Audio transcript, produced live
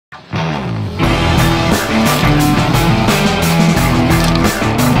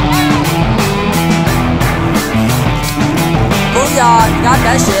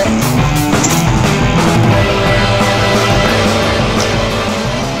that shit.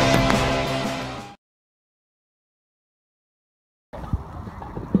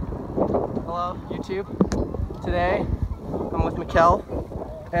 Hello, YouTube. Today, I'm with Mikkel,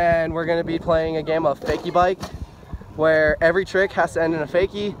 and we're going to be playing a game of fakie bike, where every trick has to end in a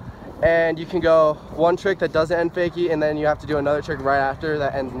fakie, and you can go one trick that doesn't end fakie, and then you have to do another trick right after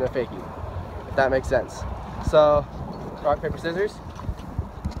that ends in a fakie, if that makes sense. So, rock, paper, scissors.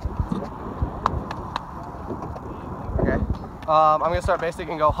 Okay. I'm going to start basic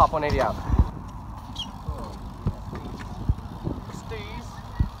and go hop 180 out.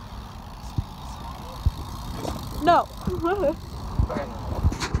 No. Okay.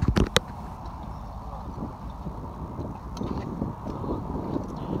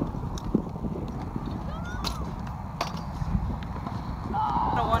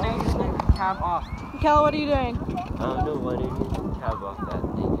 No 180 cab off. Mikkel, what are you doing? No 180 cab off that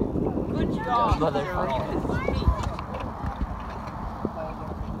thing. Good job, motherfucker.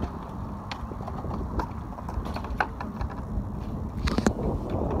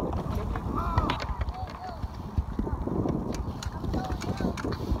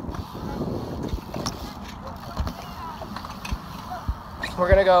 We're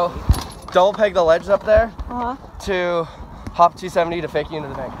gonna go double peg the ledge up there Uh-huh. to hop 270 to fake you into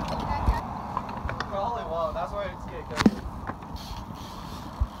the bank. Holy whoa, that's why it's getting good.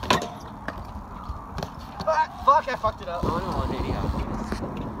 Fuck, I fucked it up. I want a 180 off.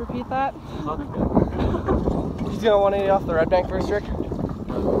 Repeat that. Fuck no. He's gonna 180 off the red bank first trick.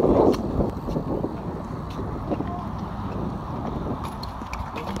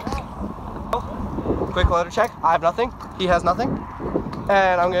 Quick loader check. I have nothing. He has nothing.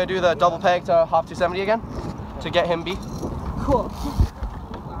 And I'm gonna do the double peg to hop 270 again to get him B. Cool.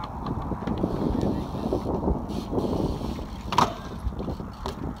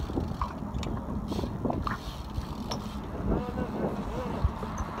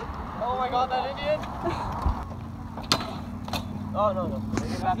 Oh my god, that Indian! Oh no, no.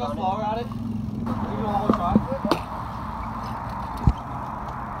 Let's go slower at it. Give it one more try.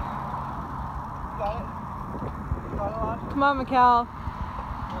 Got it? Got it, lad? Come on, Mikkel.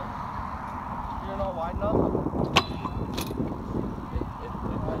 You're not wide enough.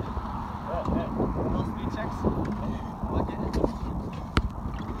 Little speed checks. Look at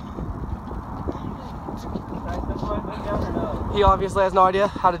it. He obviously has no idea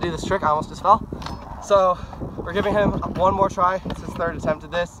how to do this trick. I almost just fell. So we're giving him one more try. It's his third attempt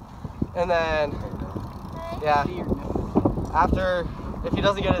at this. And then, yeah, after, if he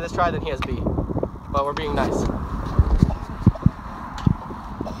doesn't get it this try, then he has B. But we're being nice.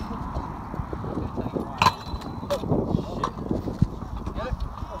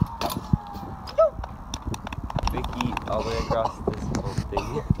 Vicky, all the way across this whole thing.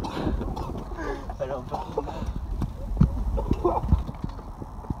 I don't fucking know.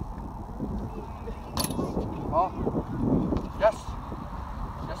 Oh, yes.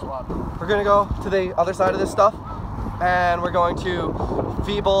 Yes, lad. We're gonna go to the other side of this stuff, and we're going to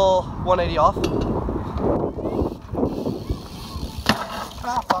feeble 180 off.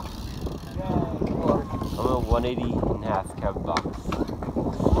 Ah, fuck. I'm a 180 and a half cab box.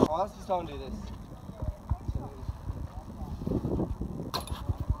 Oh, let's just don't do this.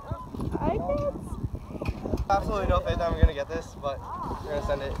 I can't. Absolutely no faith that I'm gonna get this, but we're gonna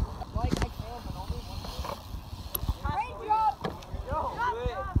send it.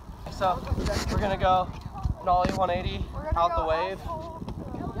 So we're gonna go nollie 180 out the wave.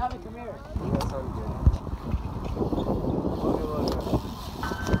 Come here.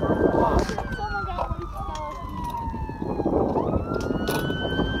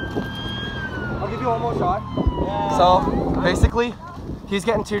 I'll give you one more try. Yeah. So basically, he's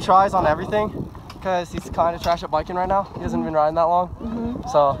getting 2 tries on everything because he's kind of trash at biking right now. He hasn't been riding that long.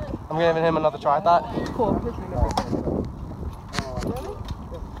 So I'm giving him another try at that. Cool.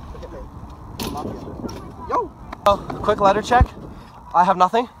 Yo! Oh, quick letter check. I have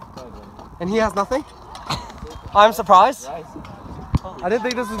nothing, and he has nothing. I'm surprised. I didn't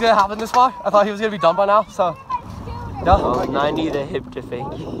think this was gonna happen this far. I thought he was gonna be done by now. So, yeah. Oh, 90 the hip to fake.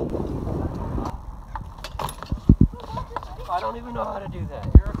 I don't even know how to do that.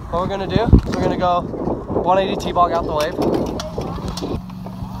 What we're gonna do is we're gonna go 180 T-bog out the wave.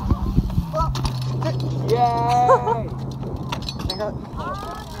 Yay!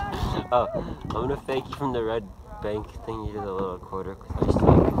 Oh, I'm gonna fake you from the red bank thingy to the little quarter because I suck.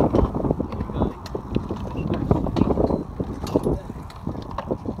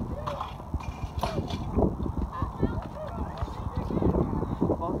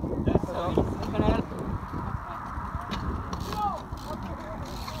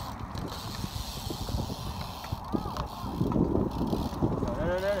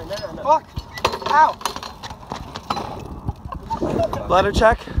 No. Fuck! Ow! Letter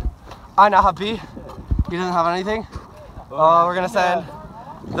check. I now have B. He doesn't have anything. We're gonna send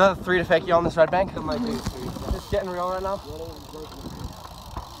the 3 to fake you on this red bank. It's getting real right now.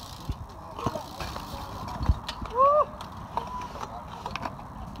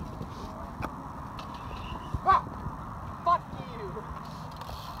 Fuck you!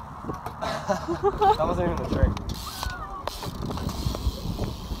 That wasn't even the trick.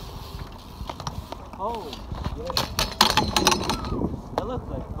 Oh, yeah. That looks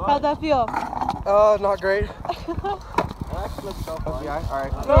like fun. How'd that feel? Oh, not great. There you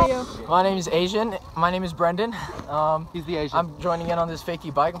go. My name is Asian. My name is Brendan. He's the Asian. I'm joining in on this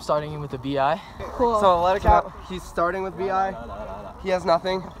fakey bike. I'm starting in with a BI. Cool. So letter count, he's starting with BI. He has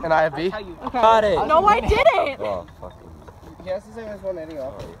nothing, and I have B. Okay. Got it. No, I didn't. Oh, fucking. He has to say his 180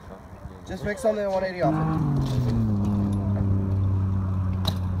 off it. Just pick something 180 off it.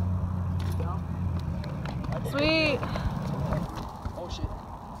 Sweet. Oh shit.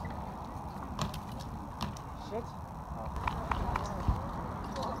 Shit.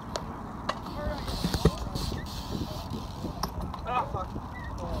 Oh fuck.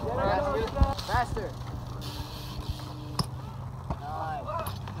 Faster.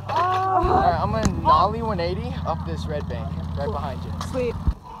 Alright, I'm gonna nollie 180 up this red bank, right behind you. Sweet.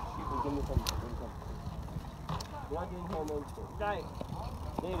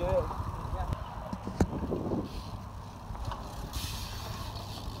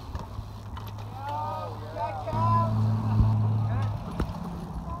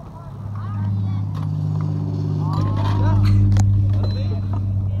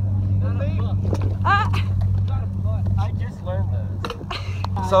 I just learned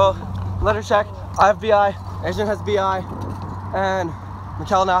this. So, letter check. I have BI. Asian has BI. And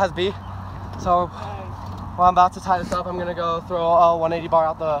Mikkel now has B. So, while I'm about to tie this up, I'm gonna go throw a 180 bar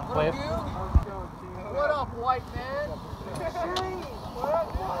out the wave. What up, white man?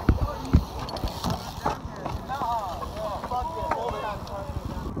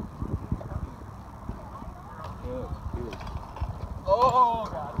 Oh,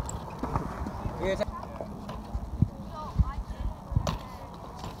 God.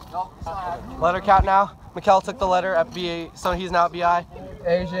 Letter count now. Mikkel took the letter at B, so he's now at BI.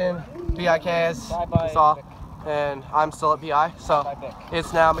 Asian, BIK as you saw, and I'm still at BI, so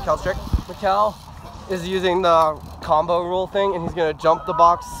it's now Mikkel's trick. Mikkel is using the combo rule thing, and he's gonna jump the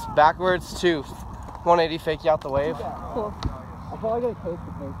box backwards to 180 fake you out the wave. Cool. I'm probably gonna taste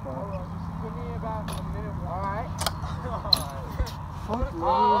the baseball. Give me about a minute.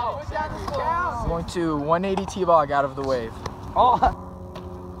 I'm going to 180 T-bog out of the wave. Oh.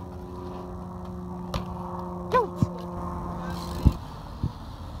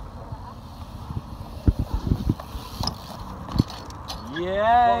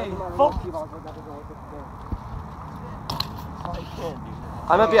 Yay!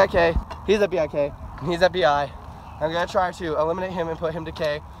 I'm at BIK, he's at BIK, and he's at BI. I'm gonna try to eliminate him and put him to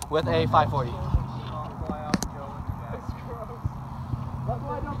K with a 540.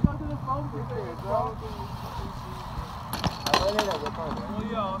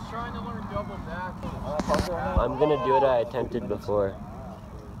 I'm gonna do what I attempted before.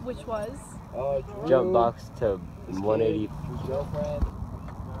 Which was? Jump box to 180.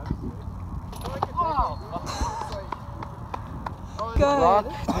 Good.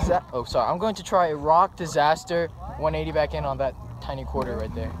 Oh, sorry. I'm going to try a rock disaster 180 back in on that tiny quarter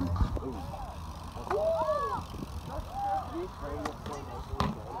right there.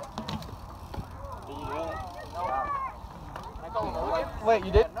 Wait,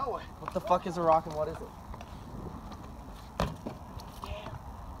 you did? What the fuck is a rock and what is it?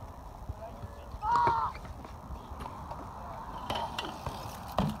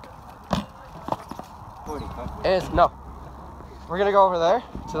 No. We're gonna go over there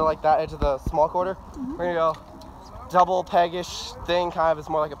to like that edge of the small quarter. We're gonna go double peg-ish thing, kind of is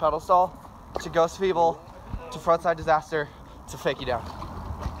more like a pedal stall, to ghost feeble, to frontside disaster, to fake you down.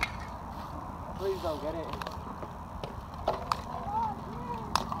 Please don't get it.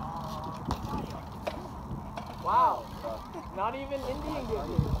 Wow. Not even Indian gives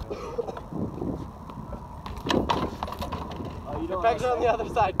Your pegs are on the other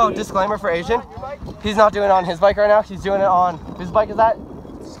side. Oh, disclaimer for Asian. He's not doing it on his bike right now. He's doing it on, whose bike is that?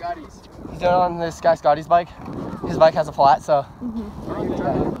 Scotty's. He's doing it on this guy Scotty's bike. His bike has a flat, so.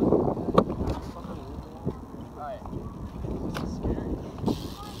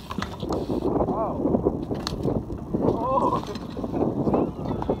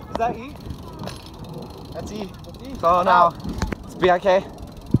 Is that E? That's E. So now, it's BIK.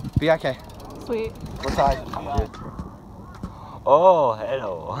 BIK. Sweet. We're tied. Oh,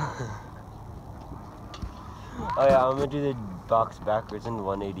 hello. Oh yeah, I'm gonna do the box backwards and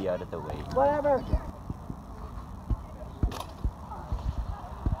 180 out of the way. Whatever.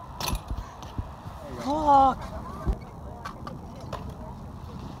 Fuck.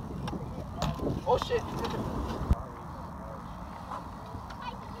 Oh shit.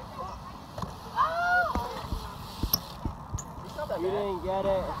 You didn't get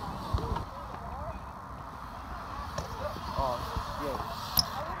it.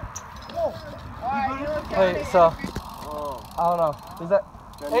 Wait, so Oh. I don't know. Is that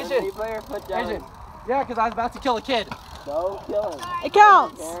Asian? You put your foot down. Asian? Yeah, because I was about to kill a kid. Don't kill him. It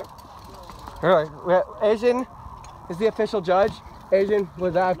counts. Really? Asian is the official judge. Asian,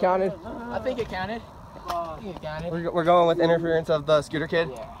 would that have counted? I think it counted. I think it counted. We're going with interference of the scooter kid.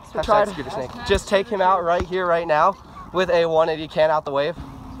 So Hashtag scooter snake. Just take him out right here, right now, with a 180 can out the wave.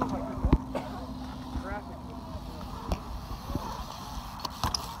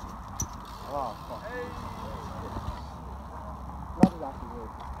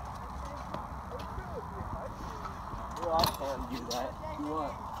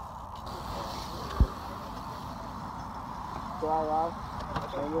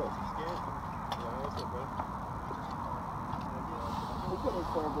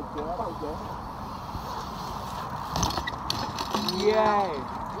 Yay!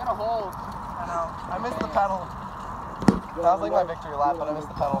 You got a hole. I know. I missed the pedal. That was like my victory lap, but I missed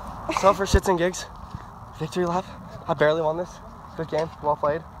the pedal. So for shits and gigs, victory lap. I barely won this. Good game. Well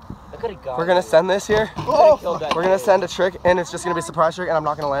played. We're gonna send this here. We're gonna send a trick, and it's just gonna be a surprise trick, and I'm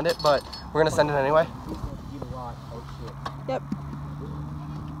not gonna land it, but we're gonna send it anyway. Yep.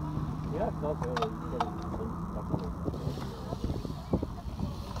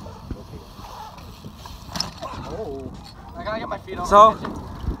 I gotta get my feet on. So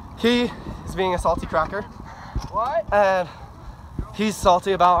he is being a salty cracker. What? And he's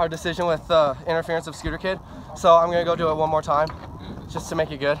salty about our decision with the interference of Scooter Kid. So I'm gonna go do it one more time, just to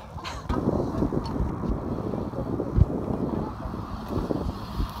make it good.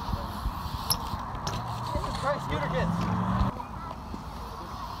 Jesus Christ, Scooter Kids!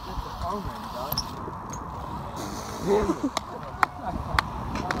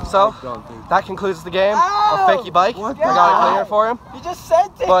 So that concludes the game of Fakey Bike. I got it clear for him. You just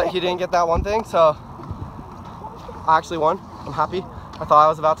sent it. But he didn't get that one thing, so I actually won. I'm happy. I thought I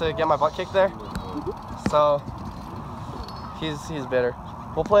was about to get my butt kicked there. So he's bitter.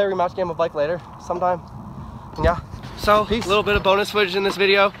 We'll play a rematch game of bike later sometime. Yeah. So a little bit of bonus footage in this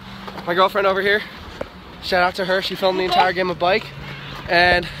video. My girlfriend over here, shout out to her. She filmed the entire game of bike,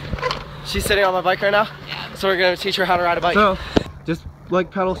 and she's sitting on my bike right now. So we're gonna teach her how to ride a bike. So just like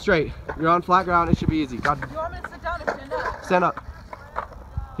pedal straight. You're on flat ground. It should be easy. God. You want me to sit down or stand up? Stand up.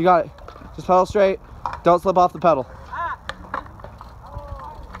 You got it. Just pedal straight. Don't slip off the pedal.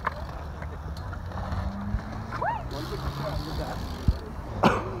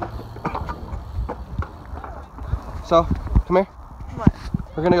 So, come here. What?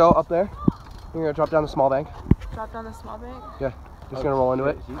 We're gonna go up there. We're gonna drop down the small bank. Drop down the small bank? Yeah. Just gonna roll into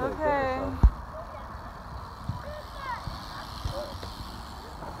it. Okay.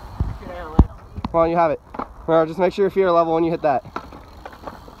 Come on, you have it. Well, just make sure your feet are level when you hit that.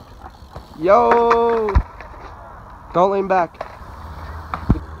 Yo! Don't lean back.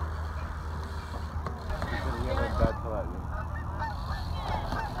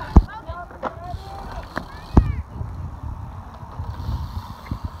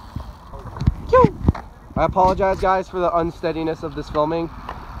 I apologize, guys, for the unsteadiness of this filming.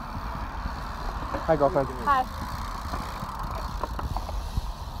 Hi, girlfriend. Hi.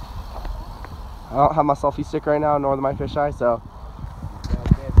 I don't have my selfie stick right now, nor my fisheye, so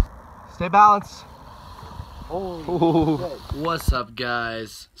stay balanced. Oh. What's up,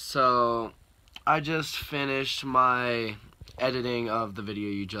 guys? So I just finished my editing of the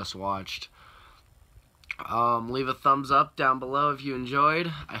video you just watched. Leave a thumbs up down below if you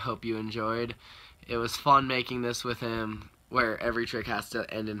enjoyed. I hope you enjoyed. It was fun making this with him, where every trick has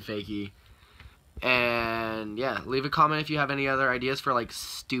to end in fakie. And yeah, leave a comment if you have any other ideas for like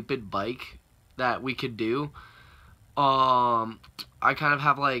stupid bike that we could do. I kind of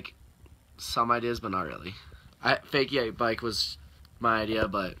have like some ideas, but not really. Fakie bike was my idea,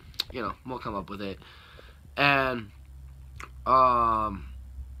 but you know, we'll come up with it. And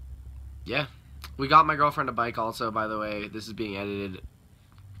yeah, we got my girlfriend a bike also, by the way. This is being edited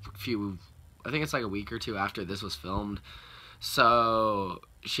I think it's like a week or two after this was filmed. So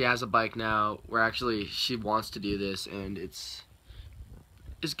she has a bike now. She wants to do this, and it's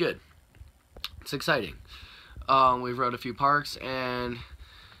good. It's exciting. We've rode a few parks, and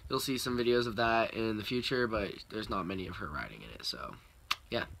You'll see some videos of that in the future, but there's not many of her riding in it. So,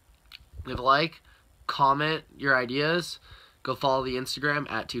 yeah. Leave a like, comment your ideas, go follow the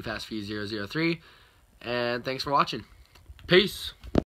Instagram at 2fastfew003, and thanks for watching. Peace!